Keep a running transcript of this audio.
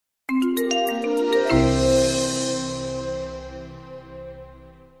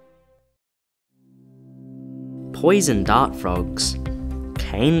Poison dart frogs,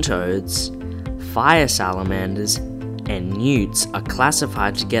 cane toads, fire salamanders, and newts are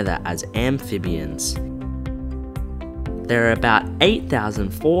classified together as amphibians. There are about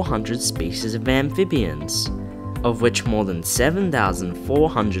 8,400 species of amphibians, of which more than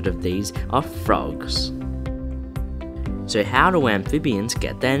 7,400 of these are frogs. So how do amphibians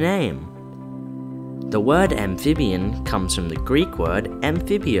get their name? The word amphibian comes from the Greek word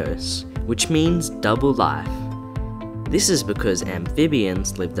amphibios, which means double life. This is because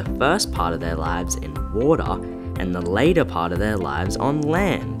amphibians live the first part of their lives in water and the later part of their lives on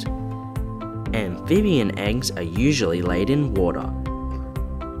land. Amphibian eggs are usually laid in water.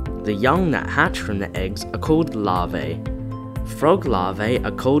 The young that hatch from the eggs are called larvae. Frog larvae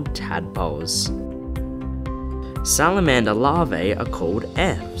are called tadpoles. Salamander larvae are called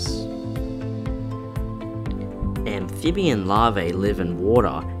efts. Amphibian larvae live in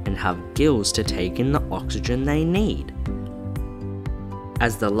water and have gills to take in the oxygen they need.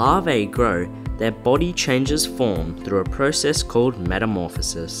 As the larvae grow, their body changes form through a process called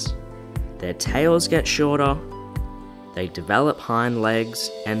metamorphosis. Their tails get shorter, they develop hind legs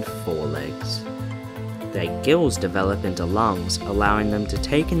and forelegs. Their gills develop into lungs, allowing them to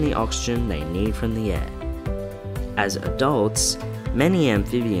take in the oxygen they need from the air. As adults, many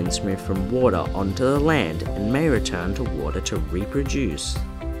amphibians move from water onto the land and may return to water to reproduce.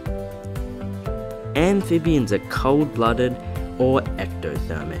 Amphibians are cold-blooded or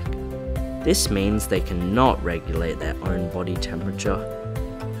ectothermic. This means they cannot regulate their own body temperature.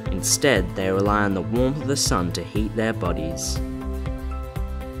 Instead, they rely on the warmth of the sun to heat their bodies.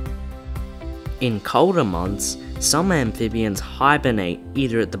 In colder months, some amphibians hibernate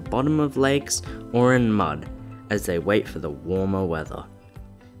either at the bottom of lakes or in mud as they wait for the warmer weather.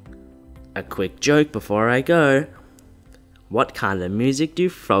 A quick joke before I go. What kind of music do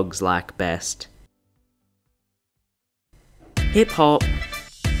frogs like best? Hip hop.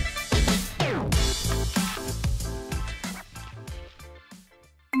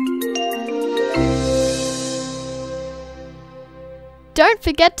 Don't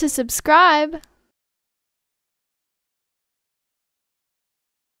forget to subscribe.